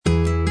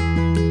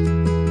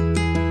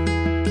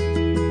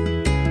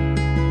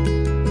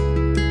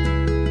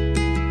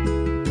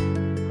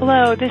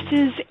Hello, this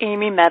is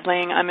Amy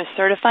Medling. I'm a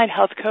certified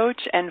health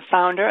coach and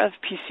founder of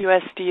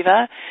PCOS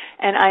Diva,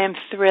 and I am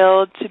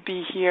thrilled to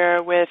be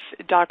here with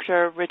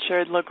Dr.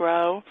 Richard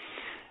LeGros.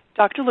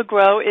 Dr.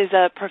 LeGros is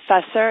a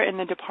professor in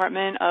the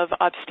Department of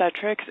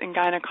Obstetrics and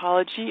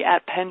Gynecology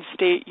at Penn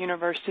State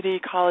University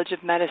College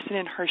of Medicine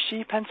in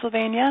Hershey,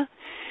 Pennsylvania.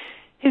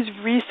 His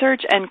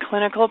research and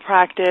clinical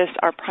practice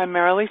are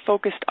primarily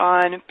focused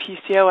on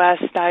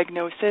PCOS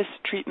diagnosis,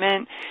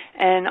 treatment,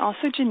 and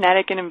also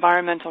genetic and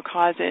environmental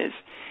causes.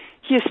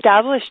 He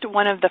established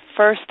one of the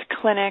first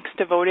clinics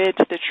devoted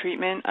to the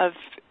treatment of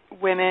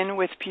women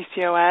with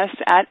PCOS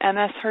at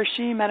MS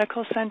Hershey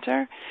Medical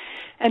Center.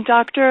 And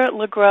Dr.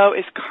 LeGros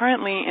is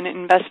currently an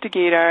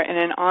investigator in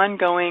an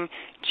ongoing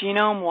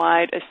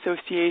genome-wide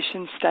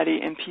association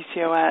study in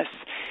PCOS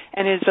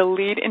and is the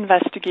lead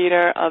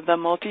investigator of the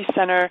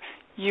multi-center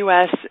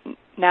U.S.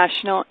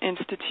 National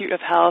Institute of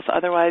Health,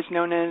 otherwise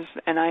known as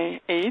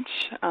NIH,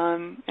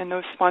 and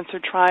those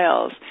sponsored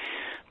trials,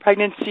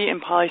 Pregnancy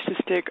and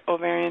Polycystic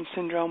Ovarian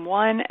Syndrome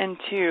 1 and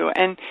 2.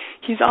 And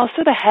he's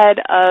also the head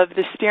of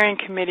the steering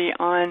committee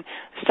on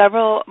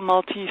several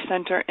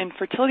multi-center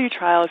infertility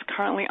trials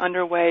currently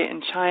underway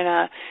in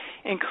China,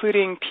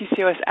 including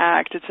PCOS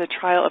ACT. It's a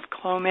trial of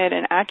Clomid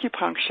and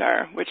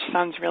acupuncture, which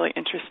sounds really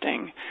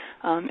interesting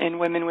in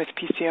women with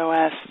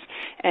PCOS.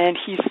 And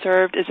he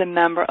served as a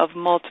member of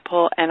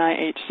multiple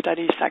NIH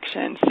study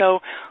sections.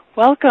 So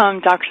welcome,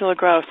 Dr.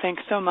 LeGros.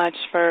 Thanks so much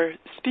for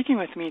speaking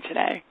with me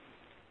today.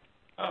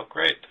 Oh,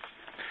 great.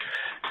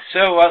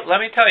 So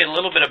let me tell you a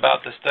little bit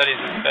about the studies,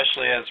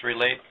 especially as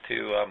relate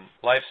to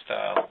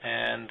lifestyle.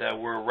 And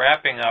we're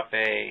wrapping up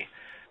a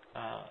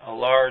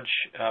large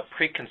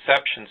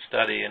preconception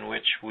study in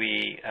which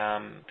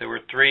there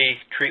were 3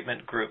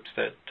 treatment groups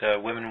that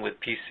women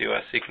with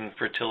PCOS seeking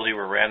fertility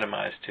were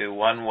randomized to.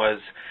 One was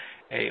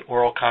a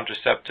oral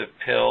contraceptive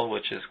pill,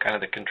 which is kind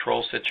of the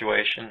control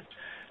situation.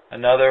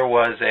 Another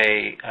was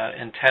a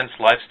intense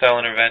lifestyle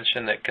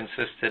intervention that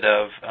consisted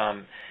of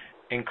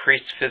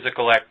increased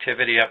physical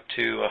activity up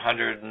to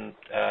 100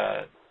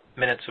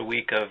 minutes a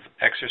week of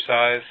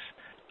exercise,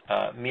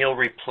 meal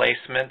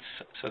replacements,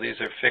 so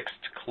these are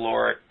fixed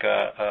caloric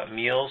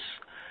meals,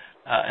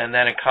 and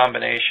then a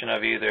combination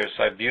of either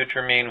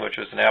sibutramine, which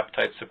was an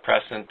appetite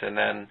suppressant, and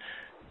then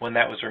when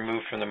that was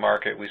removed from the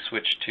market, we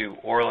switched to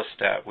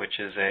Orlistat, which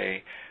is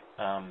a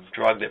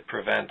drug that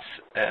prevents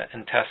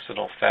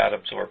intestinal fat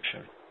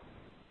absorption.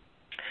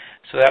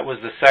 So that was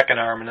the second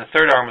arm. And the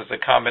third arm was the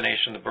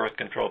combination of the birth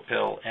control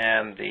pill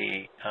and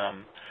the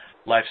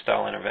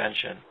lifestyle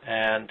intervention.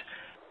 And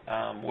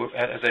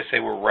as I say,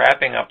 we're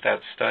wrapping up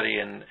that study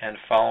and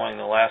following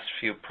the last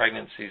few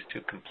pregnancies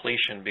to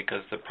completion,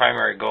 because the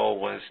primary goal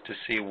was to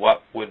see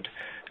what would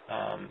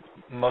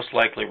most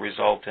likely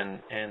result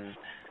in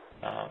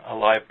a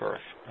live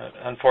birth.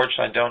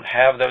 Unfortunately, I don't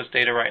have those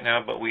data right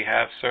now, but we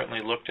have certainly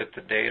looked at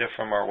the data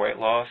from our weight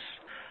loss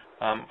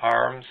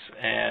arms,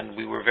 and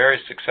we were very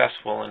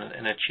successful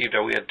and achieved.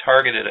 We had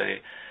targeted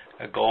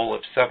a goal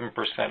of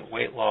 7%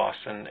 weight loss,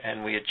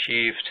 and we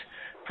achieved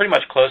pretty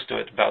much close to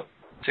it, about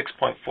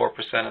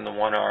 6.4% in the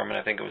one arm, and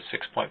I think it was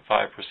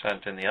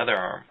 6.5% in the other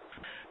arm.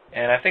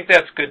 And I think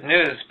that's good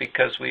news,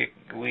 because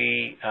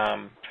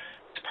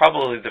it's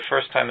probably the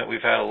first time that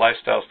we've had a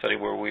lifestyle study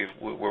where we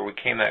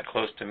came that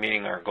close to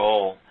meeting our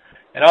goal.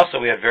 And also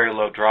we had very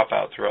low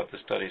dropout throughout the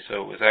study,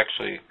 so it was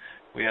actually,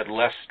 we had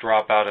less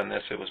dropout in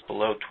this. It was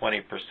below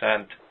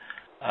 20%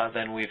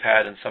 than we've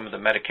had in some of the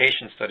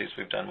medication studies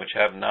we've done, which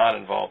have not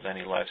involved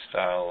any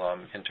lifestyle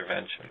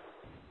intervention.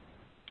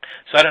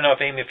 So I don't know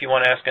if, Amy, if you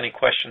want to ask any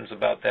questions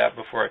about that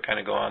before I kind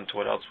of go on to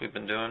what else we've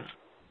been doing.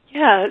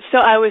 Yeah, so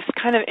I was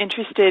kind of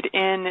interested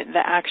in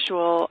the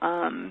actual,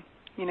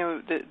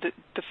 the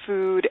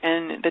food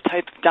and the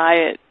type of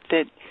diet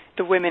that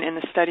the women in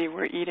the study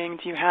were eating.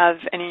 Do you have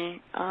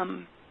any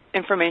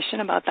information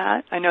about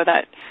that? I know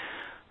that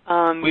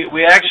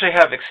we actually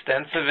have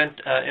extensive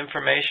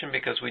information,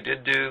 because we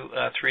did do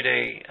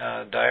 3-day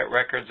diet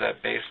records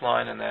at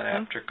baseline, and then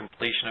after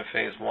completion of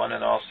phase 1,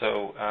 and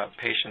also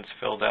patients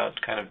filled out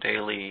kind of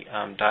daily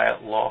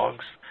diet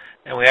logs.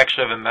 And we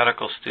actually have a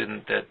medical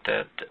student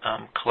that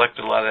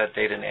collected a lot of that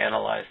data and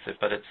analyzed it,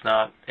 but it's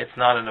not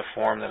in a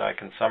form that I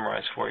can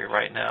summarize for you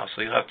right now,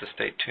 so you'll have to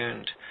stay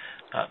tuned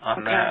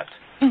on that.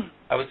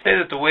 I would say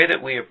that the way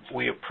that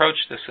we approach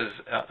this is,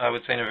 I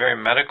would say, in a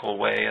very medical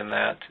way, in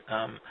that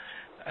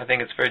I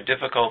think it's very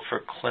difficult for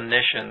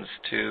clinicians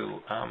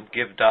to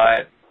give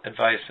diet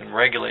advice and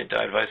regulate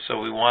diet advice, so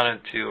we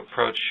wanted to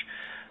approach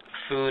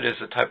food as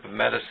a type of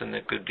medicine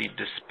that could be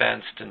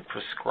dispensed and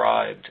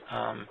prescribed.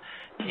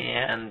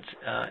 And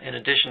in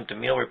addition to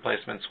meal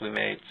replacements, we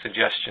made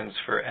suggestions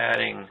for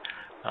adding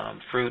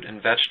fruit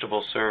and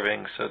vegetable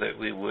servings so that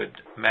we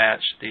would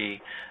match the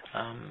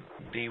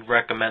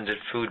recommended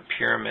food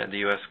pyramid, the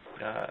U.S.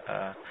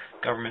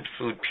 government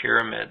food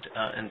pyramid,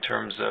 in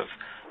terms of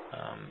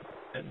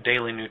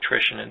daily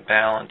nutrition and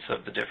balance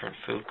of the different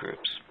food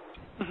groups.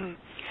 Mm-hmm.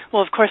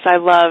 Well, of course, I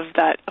love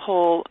that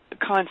whole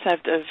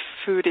concept of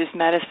food is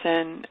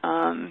medicine,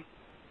 and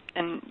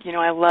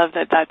I love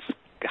that that's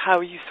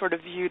how you sort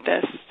of viewed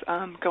this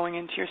going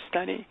into your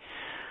study.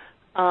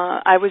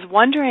 I was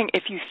wondering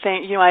if you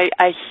think,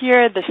 I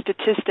hear the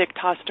statistic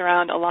tossed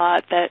around a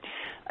lot that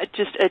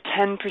just a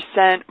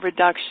 10%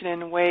 reduction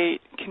in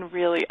weight can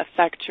really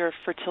affect your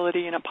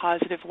fertility in a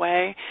positive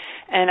way.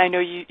 And I know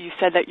you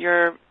said that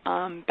your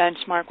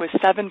benchmark was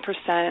 7%,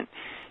 and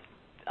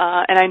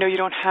I know you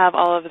don't have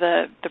all of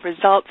the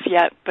results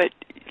yet, but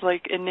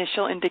like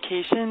initial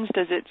indications,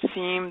 does it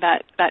seem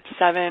that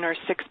 7 or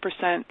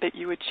 6% that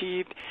you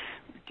achieved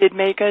did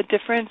make a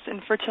difference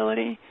in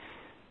fertility?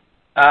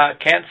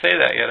 Can't say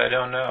that yet. I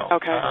don't know.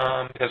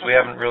 Okay. Because we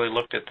haven't really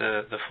looked at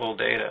the full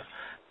data.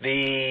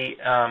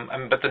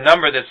 But the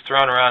number that's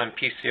thrown around in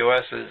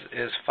PCOS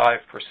is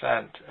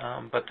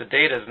 5%. But the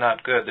data is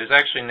not good. There's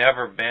actually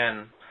never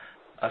been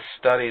a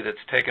study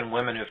that's taken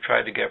women who've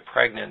tried to get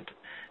pregnant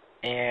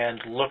and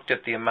looked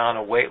at the amount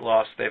of weight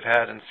loss they've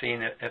had and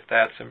seen if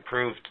that's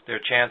improved their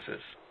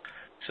chances.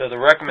 So the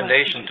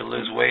recommendation to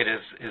lose weight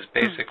is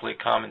basically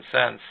common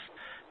sense,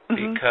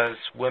 because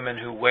women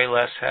who weigh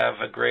less have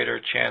a greater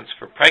chance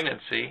for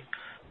pregnancy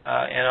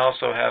and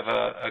also have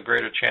a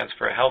greater chance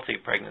for a healthy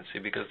pregnancy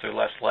because they're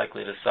less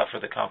likely to suffer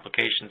the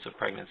complications of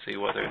pregnancy,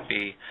 whether it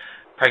be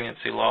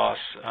pregnancy loss,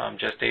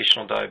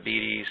 gestational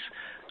diabetes,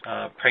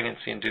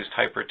 pregnancy-induced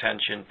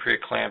hypertension,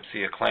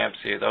 preeclampsia,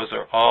 eclampsia. Those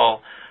are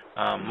all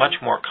much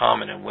more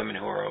common in women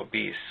who are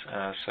obese.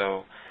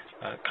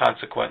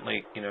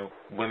 Consequently,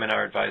 women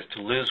are advised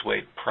to lose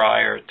weight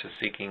prior to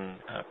seeking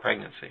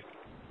pregnancy.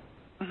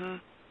 Mm-hmm.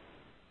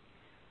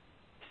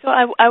 So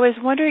I was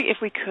wondering if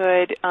we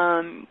could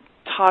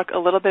talk a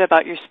little bit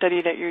about your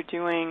study that you're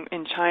doing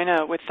in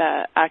China with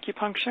the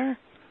acupuncture.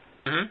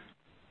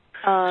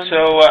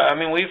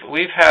 So,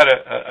 we've had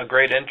a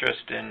great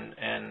interest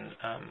in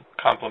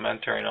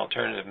complementary and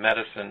alternative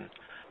medicine,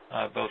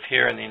 both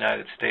here in the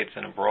United States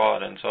and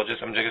abroad. And so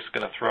I'm just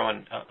going to throw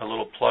in a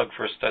little plug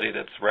for a study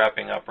that's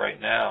wrapping up right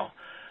now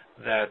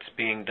that's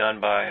being done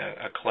by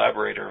a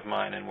collaborator of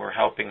mine, and we're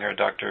helping her,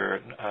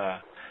 Dr.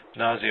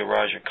 Nazia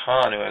Raja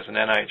Khan, who has an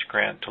NIH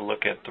grant to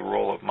look at the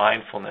role of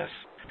mindfulness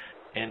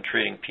in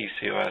treating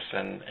PCOS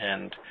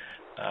and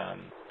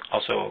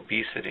also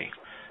obesity.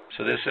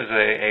 So this is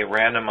a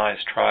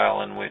randomized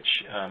trial in which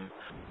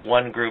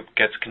one group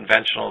gets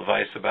conventional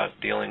advice about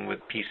dealing with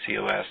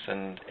PCOS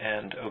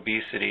and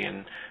obesity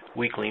in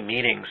weekly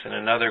meetings, and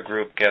another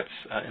group gets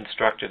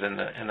instructed in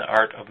the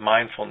art of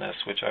mindfulness,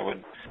 which I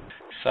would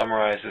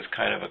summarize as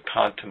kind of a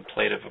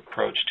contemplative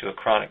approach to a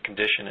chronic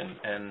condition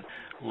and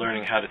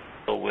learning how to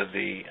deal with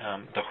the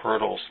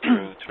hurdles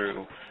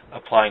through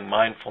applying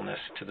mindfulness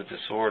to the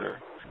disorder.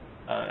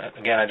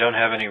 Again, I don't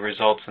have any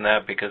results in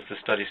that because the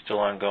study's still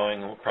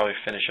ongoing and will probably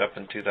finish up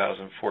in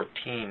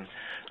 2014.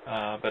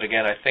 But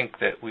again, I think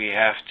that we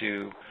have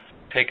to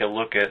take a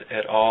look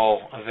at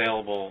all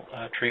available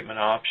treatment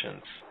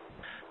options.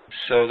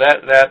 So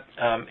that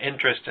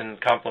interest in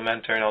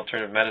complementary and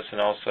alternative medicine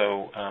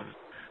also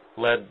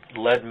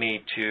led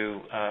me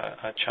to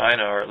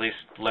China, or at least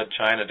led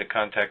China to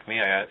contact me,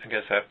 I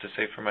guess I have to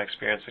say, from my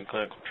experience in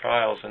clinical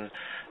trials. And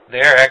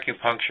there,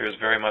 acupuncture is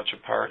very much a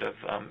part of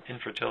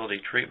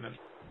infertility treatment.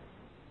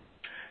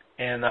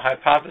 And the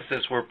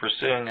hypothesis we're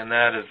pursuing in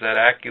that is that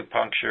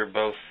acupuncture,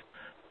 both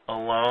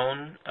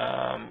alone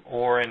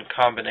or in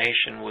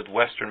combination with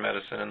Western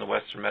medicine, and the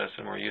Western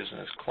medicine we're using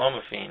is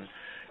clomiphene,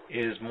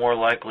 is more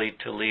likely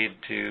to lead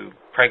to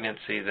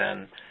pregnancy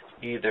than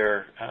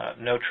either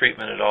no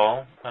treatment at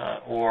all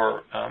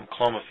or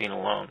clomiphene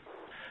alone.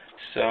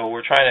 So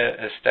we're trying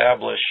to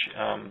establish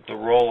the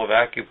role of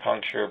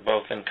acupuncture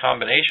both in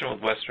combination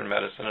with Western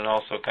medicine and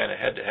also kind of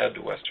head-to-head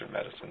to Western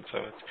medicine. So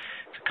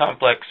it's a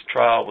complex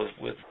trial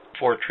with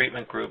 4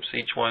 treatment groups,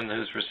 each one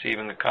who's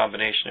receiving a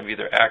combination of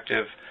either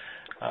active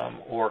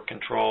or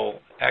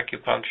control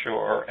acupuncture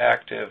or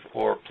active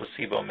or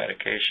placebo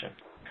medication.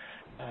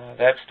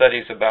 That study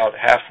is about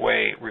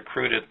halfway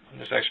recruited.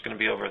 There's actually going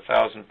to be over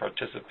 1,000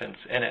 participants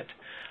in it.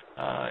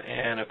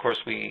 And of course,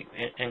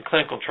 in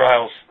clinical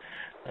trials,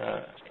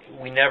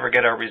 we never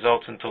get our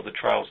results until the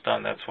trial's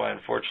done. That's why,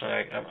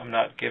 unfortunately, I'm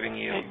not giving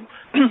you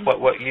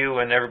what you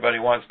and everybody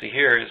wants to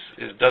hear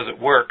is does it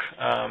work?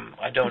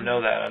 I don't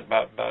know that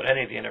about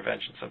any of the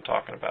interventions I'm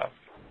talking about.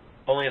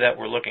 Only that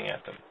we're looking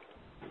at them.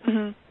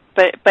 Mm-hmm.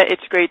 But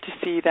it's great to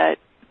see that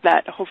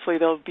hopefully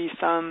there'll be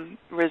some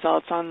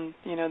results on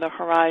the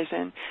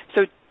horizon.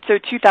 So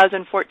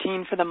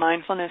 2014 for the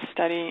mindfulness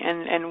study,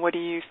 and what do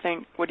you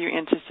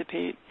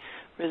anticipate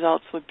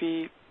results would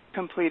be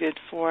completed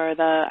for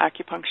the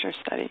acupuncture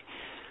study?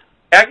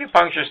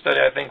 Acupuncture study,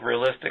 I think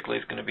realistically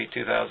is going to be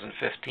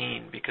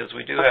 2015, because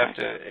we do have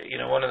to,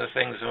 one of the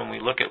things when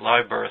we look at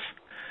live birth,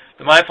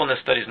 the mindfulness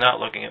study is not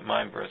looking at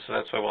mind birth, so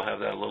that's why we'll have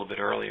that a little bit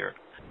earlier.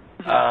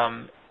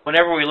 Mm-hmm.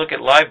 Whenever we look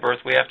at live birth,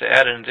 we have to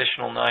add an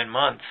additional 9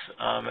 months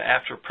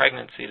after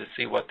pregnancy to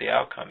see what the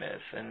outcome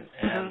is,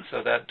 and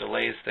so that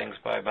delays things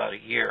by about a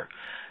year.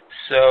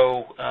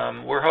 So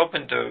we're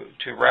hoping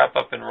to wrap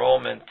up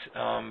enrollment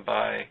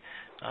by,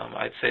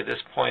 I'd say,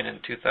 this point in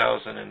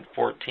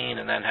 2014,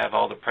 and then have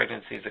all the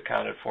pregnancies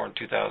accounted for in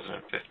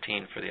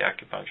 2015 for the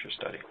acupuncture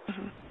study.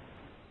 Mm-hmm.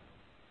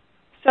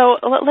 So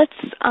let's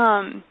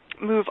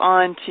move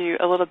on to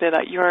a little bit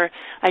about your,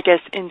 I guess,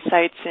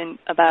 insights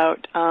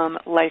about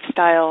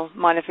lifestyle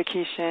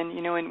modification.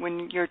 You know,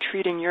 when you're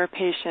treating your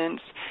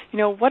patients, you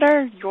know, what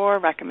are your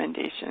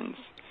recommendations?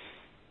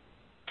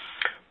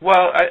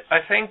 Well, I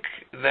think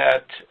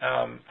that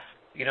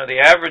you know, the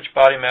average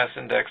body mass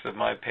index of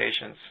my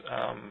patients,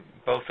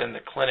 both in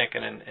the clinic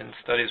and in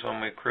studies when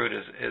we recruit,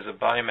 is a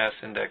body mass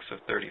index of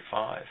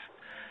 35.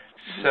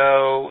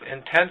 So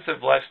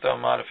intensive lifestyle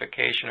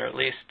modification, or at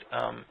least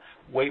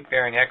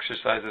weight-bearing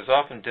exercise, is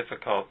often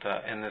difficult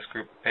in this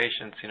group of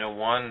patients. You know,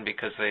 one,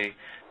 because they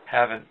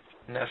haven't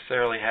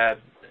necessarily had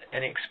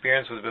any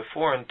experience with it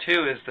before, and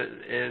two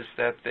is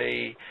that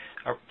they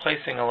are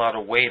placing a lot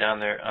of weight on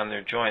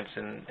their joints,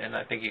 and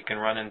I think you can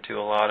run into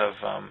a lot of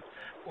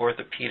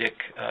orthopedic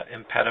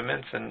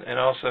impediments and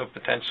also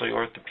potentially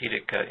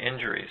orthopedic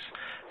injuries.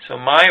 So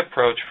my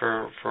approach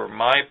for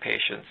my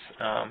patients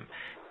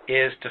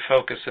is to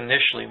focus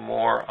initially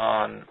more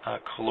on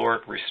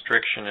caloric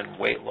restriction and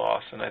weight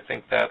loss, and I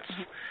think that's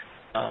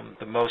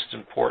the most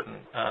important.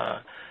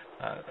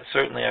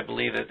 Certainly I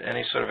believe that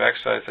any sort of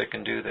exercise they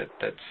can do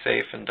that's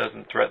safe and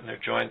doesn't threaten their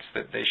joints,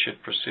 that they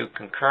should pursue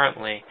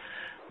concurrently.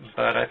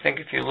 But I think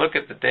if you look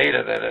at the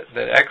data,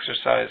 that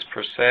exercise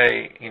per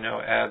se, you know,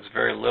 adds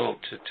very little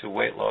to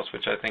weight loss,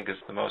 which I think is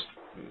the most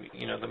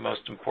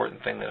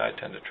important thing that I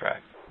tend to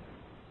track.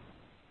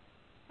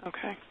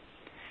 Okay.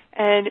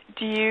 And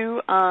do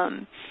you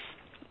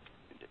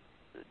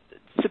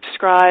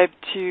subscribe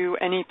to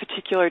any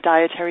particular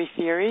dietary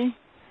theory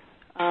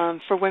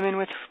for women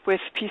with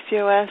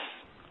PCOS?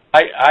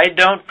 I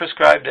don't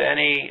prescribe to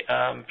any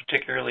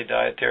particularly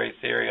dietary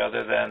theory,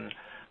 other than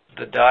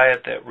the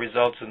diet that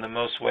results in the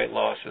most weight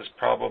loss is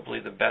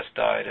probably the best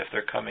diet if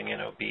they're coming in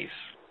obese.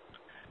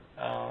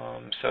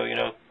 So, you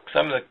know,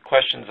 some of the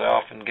questions I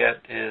often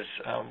get is,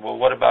 well,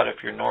 what about if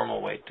you're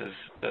normal weight?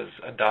 Does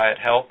a diet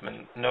help?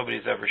 And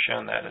nobody's ever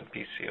shown that in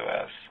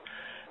PCOS.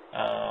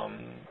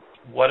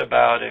 What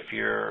about if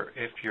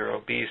you're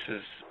obese?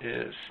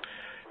 Is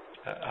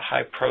a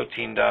high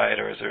protein diet,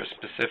 or is there a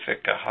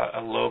specific a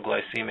low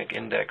glycemic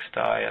index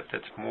diet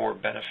that's more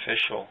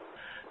beneficial?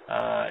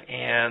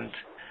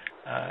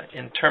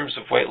 In terms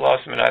of weight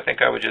loss, I mean, I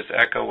think I would just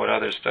echo what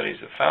other studies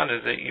have found,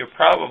 is that you're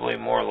probably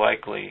more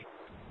likely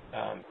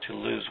to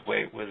lose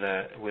weight with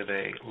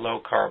a low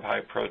carb,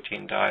 high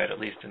protein diet, at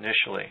least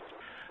initially.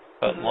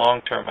 But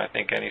long term, I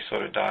think any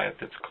sort of diet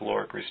that's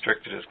caloric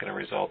restricted is going to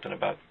result in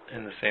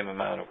the same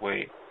amount of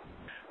weight.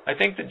 I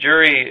think the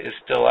jury is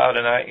still out,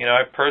 and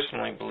I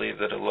personally believe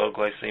that a low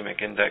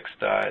glycemic index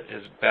diet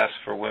is best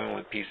for women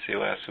with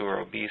PCOS who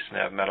are obese and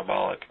have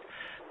metabolic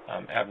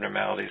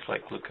abnormalities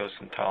like glucose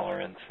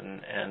intolerance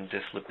and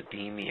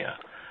dyslipidemia.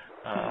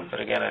 But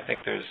again, I think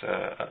there's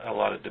a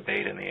lot of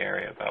debate in the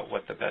area about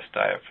what the best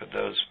diet for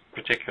those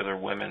particular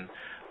women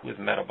with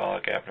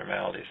metabolic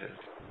abnormalities is.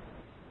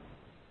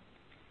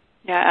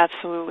 Yeah,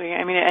 absolutely.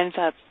 I mean, it ends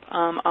up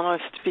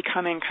almost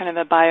becoming kind of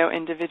a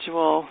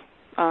bio-individual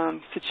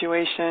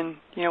situation.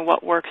 You know,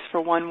 what works for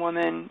one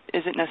woman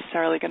isn't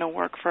necessarily going to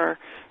work for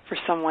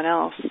someone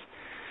else.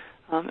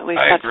 At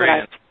least that's what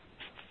I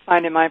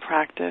find in my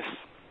practice.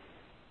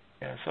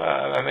 Yeah, so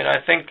I mean,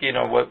 I think, you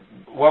know,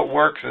 what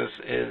works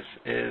is,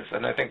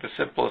 and I think the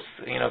simplest,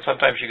 you know,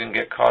 sometimes you can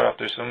get caught up.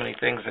 There's so many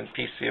things in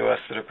PCOS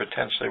that are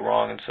potentially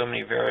wrong, and so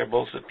many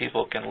variables that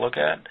people can look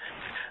at.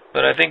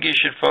 But I think you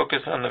should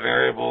focus on the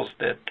variables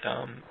that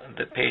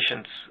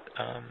patients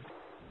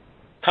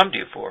come to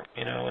you for,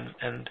 you know,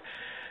 and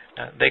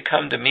they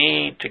come to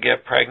me to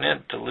get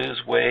pregnant, to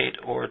lose weight,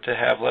 or to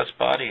have less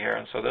body hair,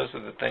 and so those are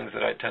the things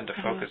that I tend to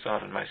focus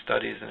on in my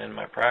studies and in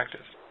my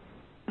practice.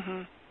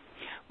 Mm-hmm.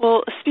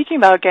 Well, speaking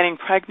about getting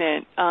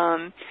pregnant,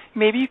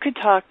 maybe you could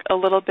talk a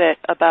little bit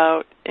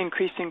about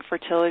increasing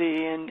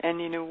fertility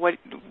and you know,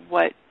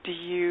 what do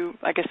you,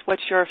 I guess,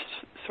 what's your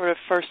sort of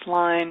first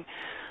line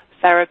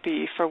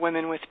therapy for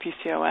women with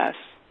PCOS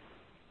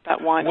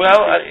that want?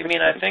 Well, I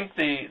mean, I think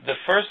the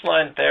first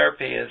line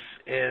therapy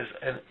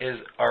is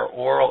our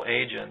oral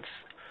agents,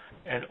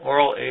 and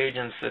oral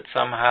agents that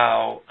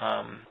somehow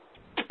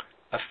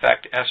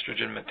affect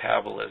estrogen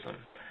metabolism.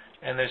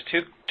 And there's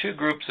two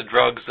groups of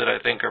drugs that I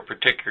think are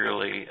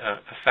particularly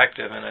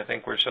effective, and I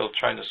think we're still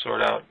trying to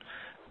sort out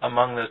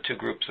among those two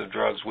groups of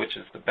drugs which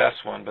is the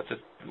best one. But the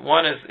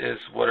one is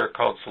what are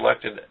called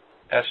selected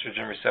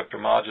estrogen receptor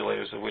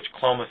modulators, of which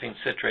clomiphene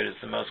citrate is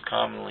the most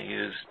commonly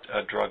used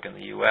drug in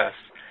the U.S.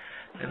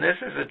 And this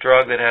is a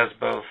drug that has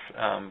both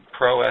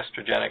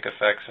pro-estrogenic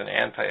effects and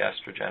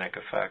anti-estrogenic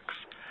effects,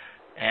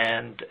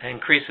 and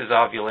increases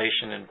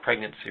ovulation and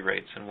pregnancy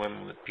rates in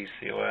women with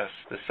PCOS.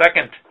 The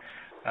second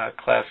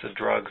class of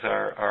drugs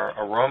are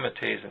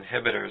aromatase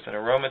inhibitors, and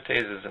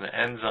aromatase is an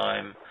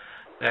enzyme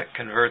that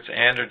converts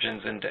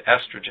androgens into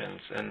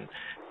estrogens, and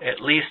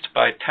at least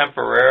by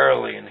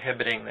temporarily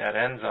inhibiting that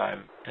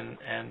enzyme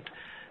and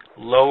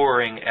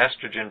lowering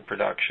estrogen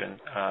production,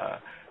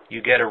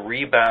 you get a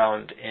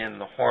rebound in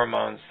the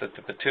hormones that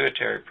the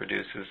pituitary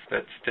produces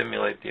that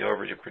stimulate the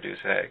ovary to produce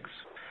eggs.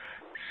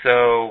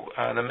 So,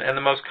 and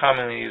the most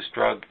commonly used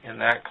drug in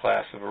that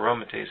class of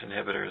aromatase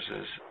inhibitors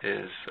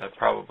is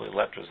probably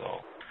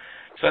letrozole.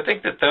 So I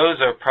think that those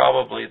are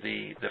probably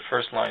the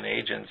first-line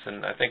agents,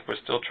 and I think we're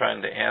still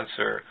trying to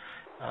answer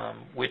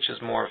which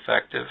is more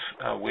effective,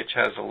 which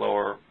has a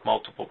lower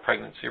multiple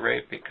pregnancy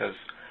rate, because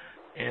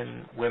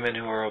in women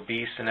who are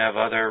obese and have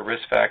other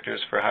risk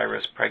factors for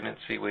high-risk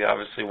pregnancy, we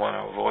obviously want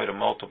to avoid a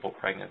multiple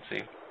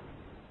pregnancy.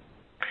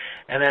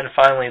 And then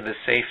finally, the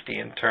safety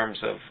in terms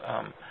of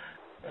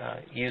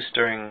use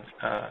during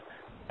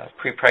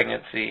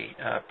pre-pregnancy,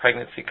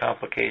 pregnancy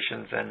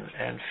complications,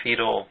 and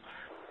fetal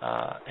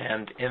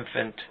and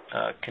infant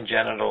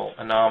congenital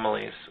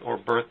anomalies or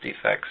birth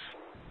defects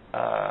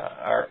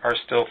are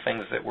still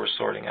things that we're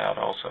sorting out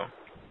also.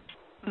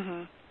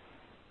 Mm-hmm.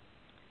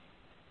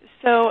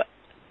 So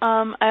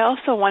I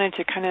also wanted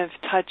to kind of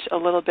touch a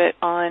little bit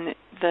on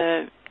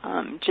the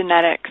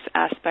genetics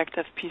aspect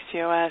of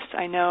PCOS.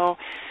 I know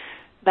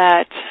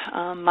that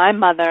my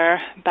mother,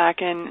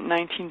 back in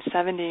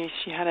 1970,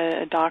 she had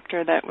a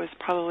doctor that was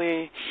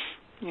probably,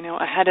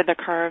 ahead of the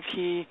curve.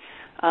 She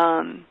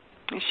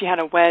had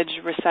a wedge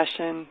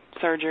recession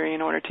surgery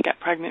in order to get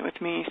pregnant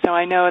with me. So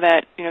I know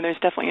that, there's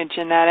definitely a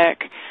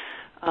genetic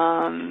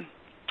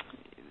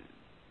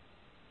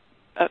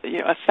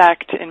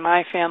effect in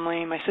my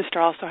family. My sister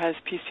also has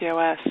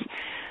PCOS.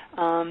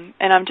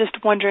 And I'm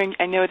just wondering,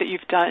 I know that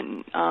you've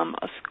done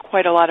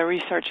quite a lot of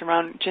research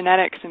around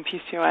genetics and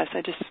PCOS.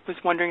 I just was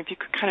wondering if you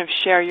could kind of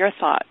share your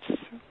thoughts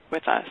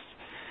with us.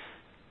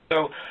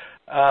 So,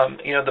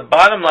 the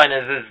bottom line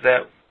is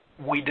that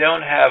we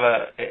don't have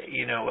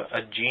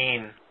a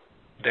gene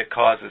that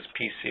causes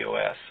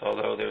PCOS,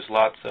 although there's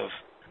lots of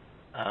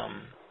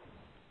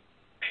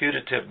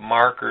putative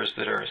markers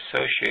that are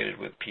associated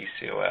with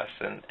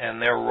PCOS,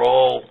 and their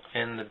role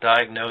in the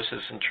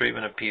diagnosis and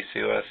treatment of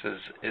PCOS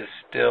is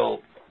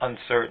still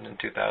uncertain in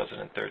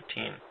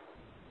 2013.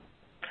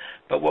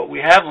 But what we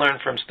have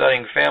learned from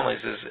studying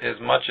families is, as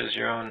much as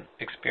your own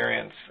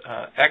experience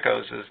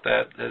echoes, is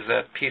that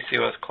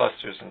PCOS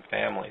clusters in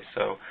families.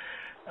 So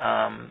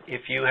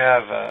if you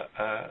have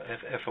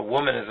if a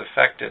woman is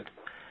affected,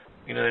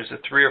 there's a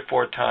 3 or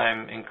 4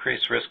 time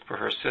increased risk for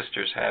her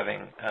sisters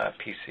having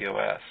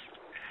PCOS.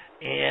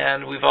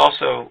 And we've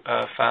also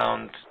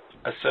found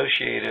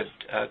associated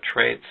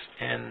traits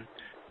in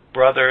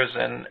brothers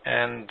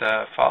and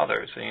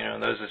fathers.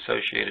 Those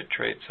associated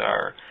traits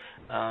are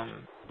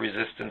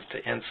resistance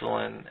to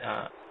insulin,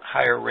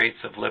 higher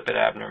rates of lipid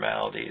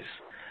abnormalities.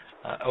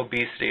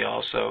 Obesity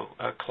also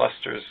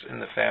clusters in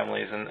the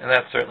families, and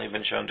that's certainly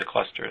been shown to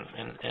cluster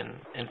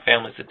in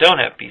families that don't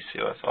have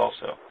PCOS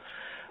also.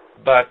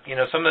 But,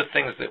 some of the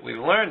things that we've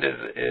learned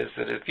is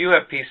that if you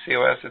have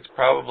PCOS, it's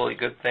probably a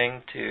good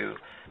thing to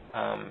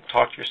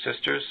talk to your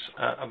sisters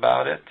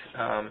about it,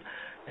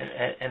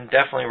 and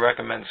definitely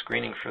recommend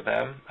screening for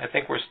them. I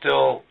think we're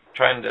still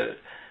trying to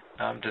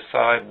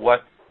decide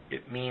what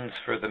it means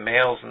for the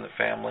males in the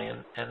family,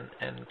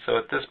 and so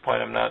at this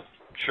point I'm not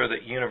sure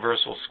that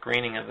universal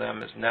screening of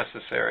them is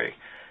necessary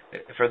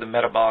for the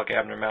metabolic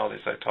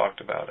abnormalities I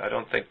talked about. I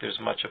don't think there's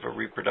much of a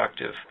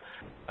reproductive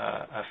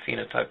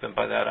phenotype, and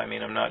by that I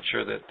mean I'm not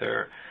sure that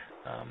their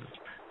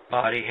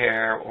body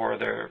hair or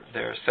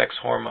their sex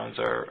hormones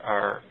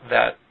are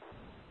that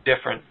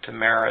different to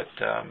merit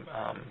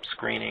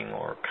screening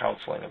or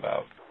counseling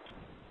about.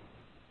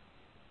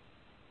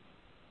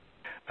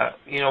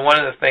 One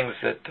of the things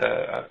that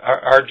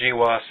our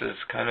GWAS is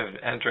kind of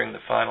entering the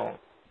final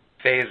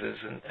phases,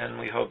 and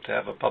we hope to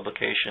have a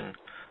publication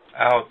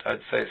out,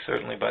 I'd say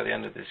certainly by the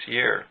end of this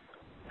year.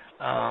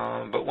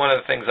 But one of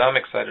the things I'm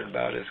excited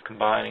about is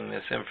combining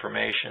this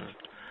information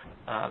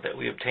that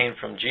we obtain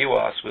from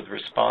GWAS with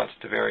response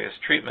to various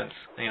treatments,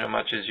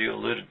 much as you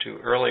alluded to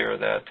earlier,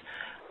 that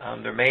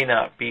there may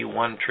not be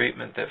one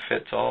treatment that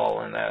fits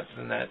all, and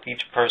that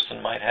each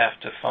person might have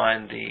to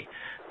find the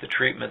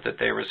treatment that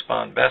they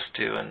respond best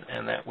to,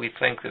 and that we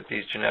think that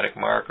these genetic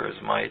markers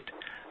might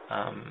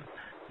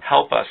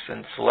help us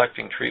in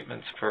selecting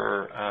treatments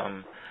for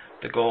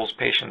the goals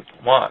patients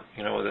want,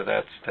 whether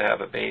that's to have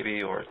a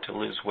baby or to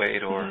lose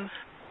weight or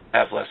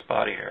have less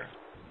body hair.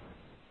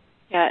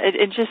 Yeah,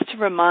 and just to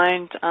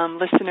remind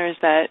listeners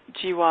that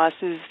GWAS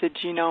is the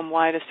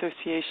Genome-Wide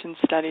Association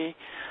study.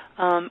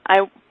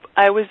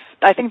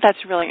 I think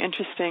that's really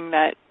interesting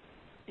that,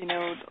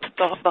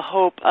 the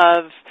hope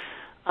of,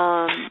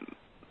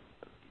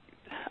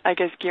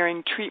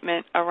 gearing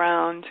treatment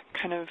around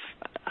kind of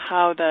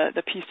how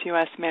the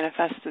PCOS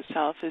manifests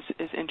itself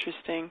is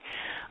interesting.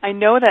 I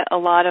know that a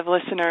lot of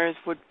listeners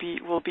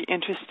will be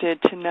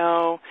interested to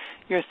know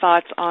your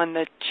thoughts on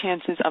the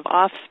chances of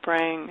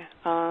offspring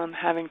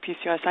having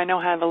PCOS. I know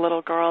I have a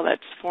little girl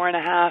that's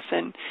 4.5,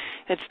 and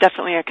it's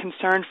definitely a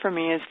concern for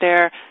me. Has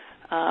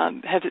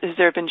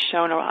there been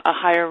shown a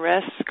higher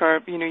risk,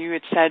 or you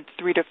had said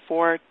 3 to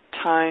 4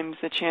 times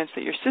the chance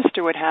that your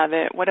sister would have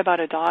it? What about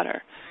a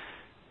daughter?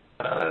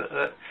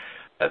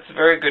 That's a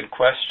very good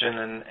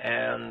question,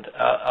 and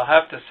I'll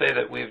have to say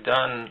that we've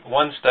done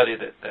one study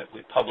that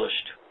we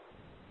published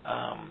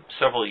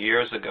several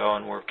years ago,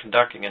 and we're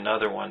conducting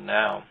another one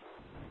now.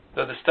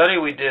 So the study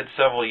we did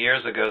several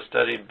years ago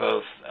studied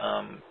both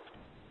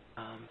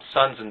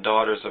sons and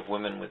daughters of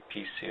women with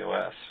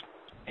PCOS.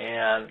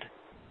 And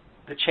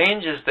the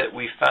changes that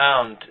we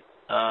found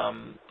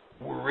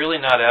were really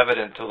not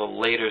evident until the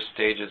later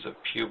stages of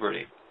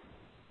puberty.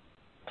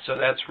 So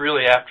that's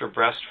really after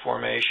breast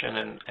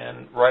formation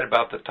and right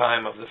about the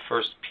time of the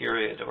first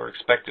period or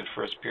expected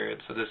first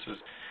period. So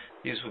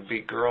these would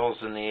be girls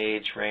in the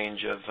age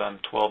range of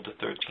 12 to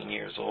 13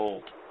 years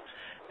old.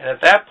 And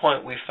at that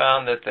point, we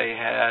found that they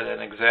had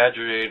an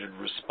exaggerated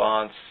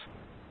response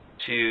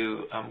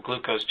to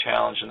glucose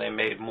challenge, and they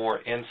made more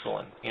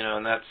insulin.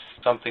 And that's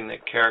something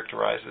that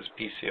characterizes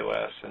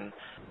PCOS. And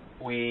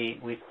we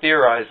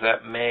theorize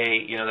that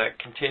that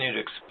continued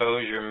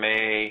exposure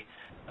may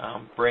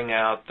bring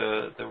out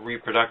the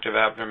reproductive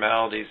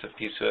abnormalities of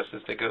PCOS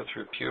as they go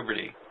through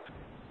puberty.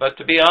 But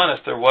to be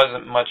honest, there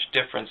wasn't much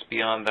difference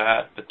beyond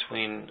that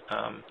between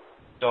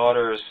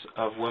daughters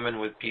of women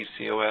with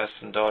PCOS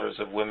and daughters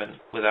of women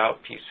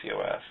without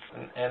PCOS.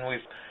 And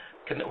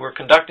we're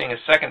conducting a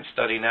second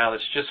study now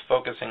that's just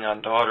focusing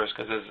on daughters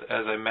because,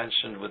 as I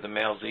mentioned with the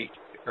males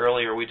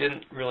earlier, we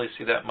didn't really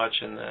see that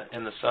much in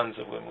the sons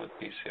of women with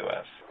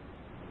PCOS.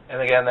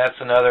 And again, that's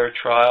another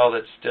trial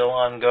that's still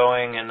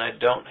ongoing, and I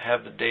don't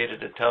have the data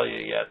to tell you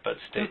yet, but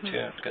stay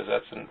tuned because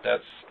that's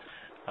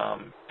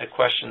a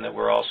question that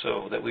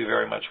we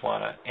very much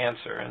want to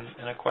answer,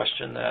 and a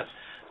question that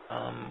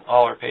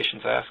all our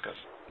patients ask us.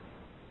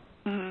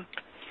 Mm-hmm.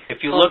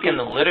 If you look in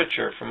the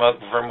literature from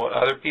what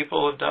other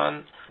people have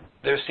done,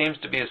 there seems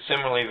to be a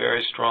similarly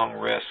very strong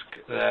risk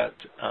that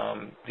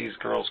these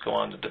girls go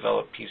on to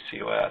develop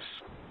PCOS.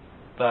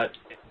 But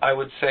I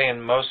would say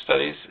in most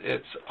studies,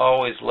 it's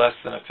always less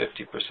than a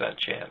 50%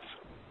 chance.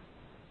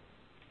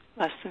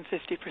 Less than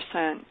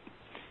 50%.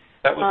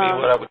 That would be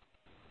what I would.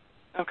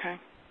 Okay.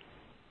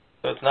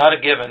 So it's not a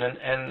given,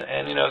 and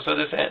so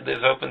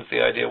this opens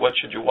the idea: what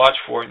should you watch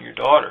for in your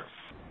daughter?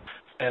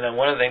 And then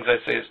one of the things I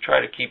say is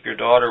try to keep your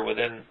daughter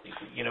within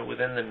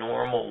the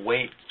normal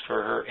weight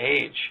for her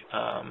age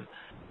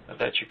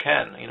that you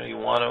can. You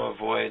want to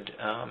avoid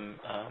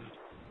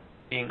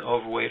being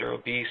overweight or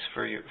obese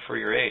for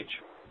your age.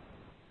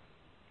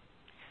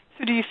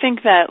 So do you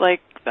think that,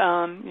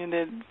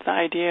 the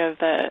idea of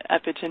the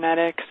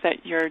epigenetics,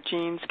 that your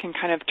genes can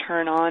kind of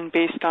turn on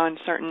based on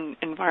certain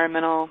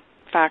environmental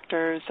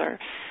factors, or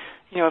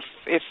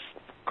if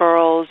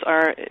girls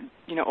are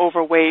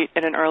overweight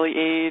at an early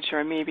age,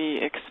 or maybe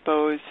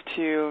exposed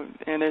to,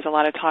 and there's a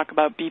lot of talk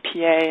about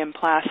BPA and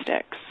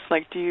plastics.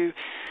 Do you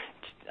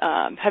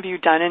have you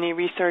done any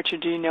research, or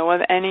do you know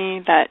of any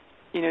that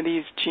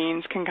these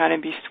genes can kind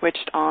of be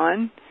switched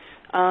on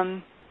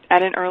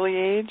at an early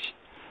age?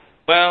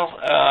 Well,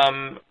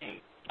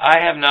 I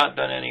have not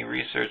done any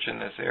research in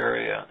this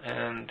area,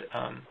 and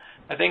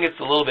I think it's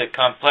a little bit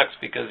complex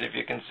because if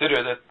you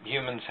consider that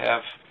humans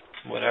have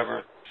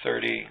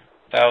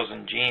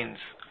 30,000 genes,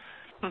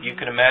 you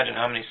can imagine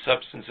how many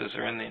substances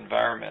are in the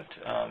environment,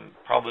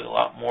 probably a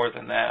lot more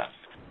than that.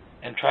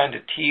 And trying to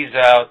tease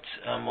out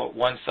what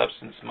one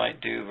substance might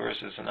do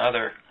versus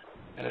another,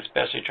 and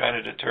especially trying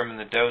to determine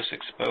the dose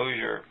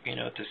exposure,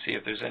 to see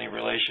if there's any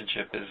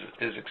relationship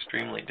is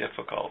extremely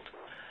difficult.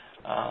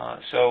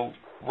 So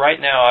right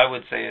now I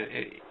would say,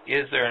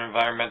 is there an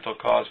environmental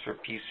cause for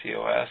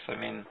PCOS? I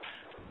mean,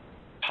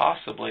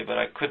 possibly, but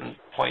I couldn't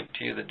point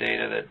to you the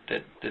data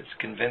that's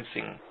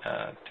convincing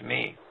to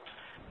me.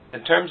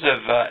 In terms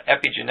of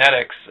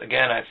epigenetics,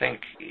 again, I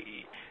think,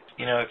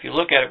 if you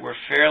look at it, we're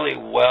fairly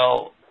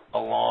well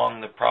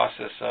along the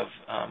process of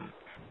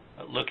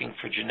looking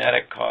for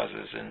genetic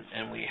causes,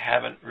 and we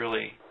haven't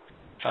really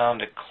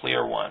found a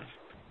clear one.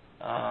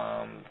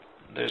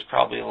 There's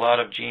probably a lot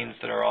of genes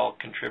that are all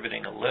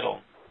contributing a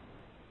little.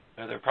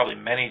 There are probably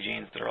many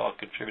genes that are all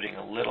contributing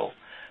a little,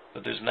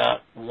 but there's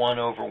not one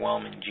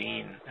overwhelming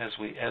gene as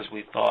we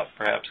thought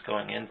perhaps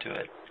going into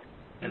it.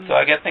 And so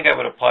I think I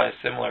would apply a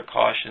similar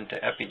caution to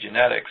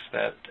epigenetics,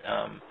 that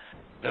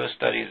those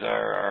studies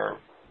are,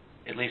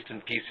 at least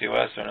in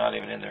PCOS, are not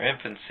even in their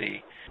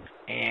infancy,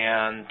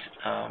 and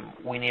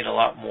we need a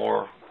lot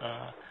more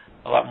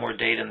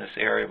data in this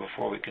area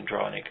before we can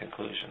draw any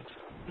conclusions.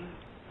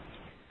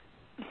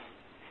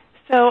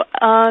 So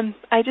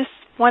I just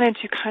wanted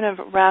to kind of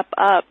wrap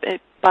up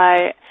it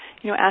by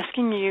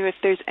asking you if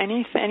there's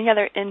any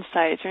other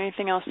insights or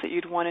anything else that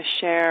you'd want to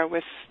share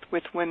with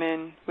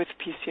women with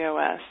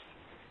PCOS.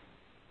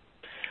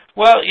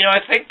 Well,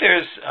 I think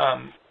there's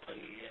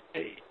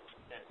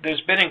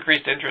been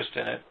increased interest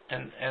in it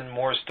and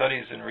more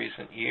studies in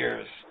recent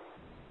years.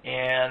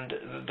 And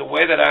the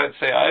way that I would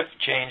say I've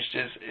changed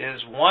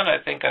is one, I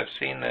think I've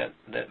seen that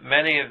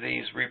many of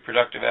these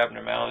reproductive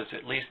abnormalities,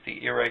 at least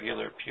the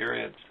irregular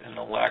periods and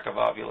the lack of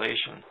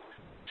ovulation,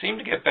 seem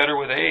to get better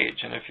with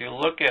age. And if you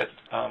look at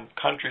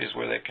countries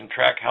where they can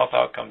track health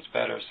outcomes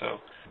better, so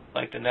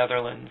like the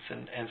Netherlands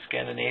and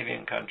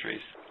Scandinavian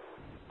countries,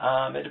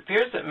 it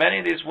appears that many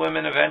of these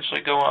women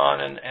eventually go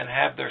on and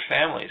have their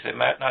families. They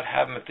might not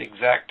have them at the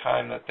exact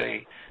time that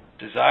they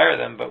desire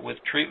them, but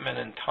with treatment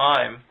and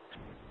time,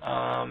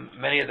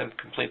 many of them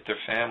complete their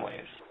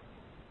families.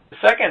 The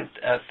second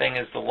thing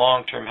is the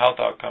long-term health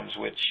outcomes,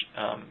 which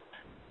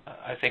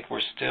I think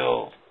we're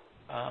still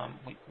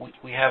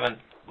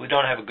we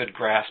don't have a good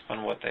grasp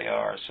on what they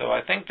are. So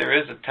I think there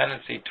is a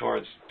tendency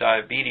towards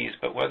diabetes,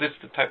 but whether it's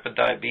the type of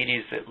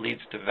diabetes that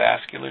leads to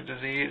vascular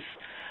disease,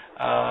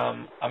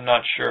 I'm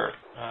not sure.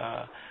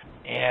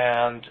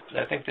 And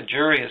I think the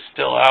jury is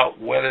still out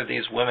whether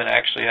these women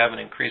actually have an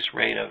increased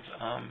rate of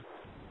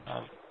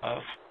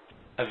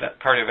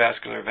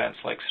cardiovascular events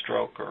like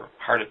stroke or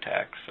heart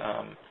attacks.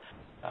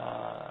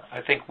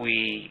 I think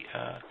we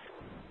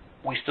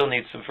still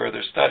need some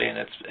further study,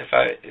 and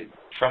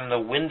from the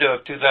window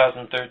of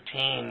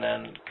 2013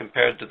 and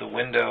compared to the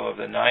window of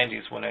the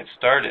 90s when I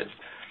started,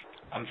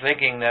 I'm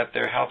thinking that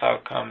their health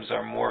outcomes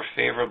are more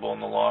favorable in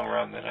the long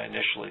run than I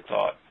initially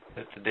thought.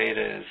 That the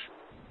data is,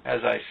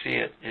 as I see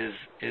it,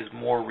 is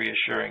more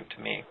reassuring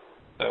to me.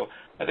 So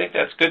I think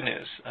that's good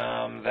news.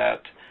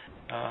 That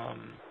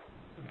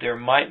there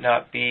might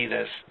not be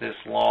this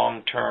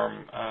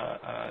long-term,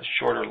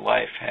 shorter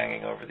life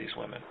hanging over these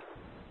women.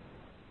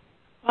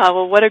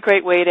 Well, what a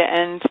great way to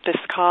end this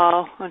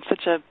call on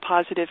such a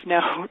positive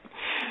note.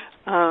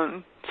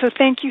 So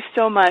thank you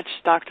so much,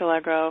 Dr.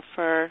 Legro,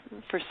 for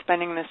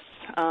spending this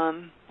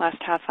last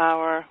half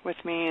hour with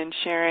me and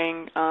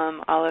sharing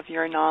all of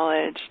your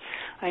knowledge.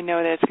 I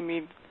know that it's going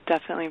to be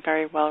definitely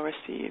very well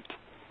received.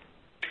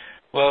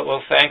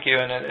 Well, thank you.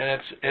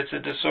 And it's a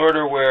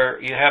disorder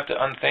where you have to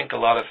unthink a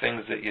lot of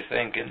things that you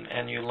think,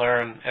 and you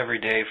learn every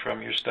day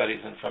from your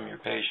studies and from your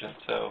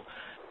patients. So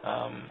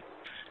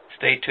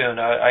stay tuned.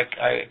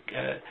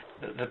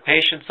 The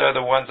patients are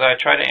the ones I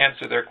try to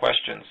answer their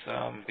questions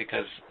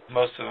because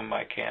most of them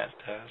I can't.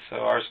 So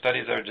our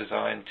studies are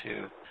designed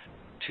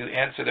to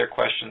answer their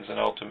questions, and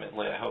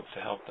ultimately I hope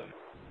to help them.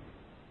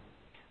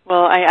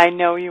 Well, I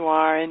know you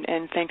are,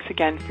 and thanks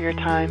again for your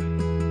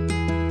time.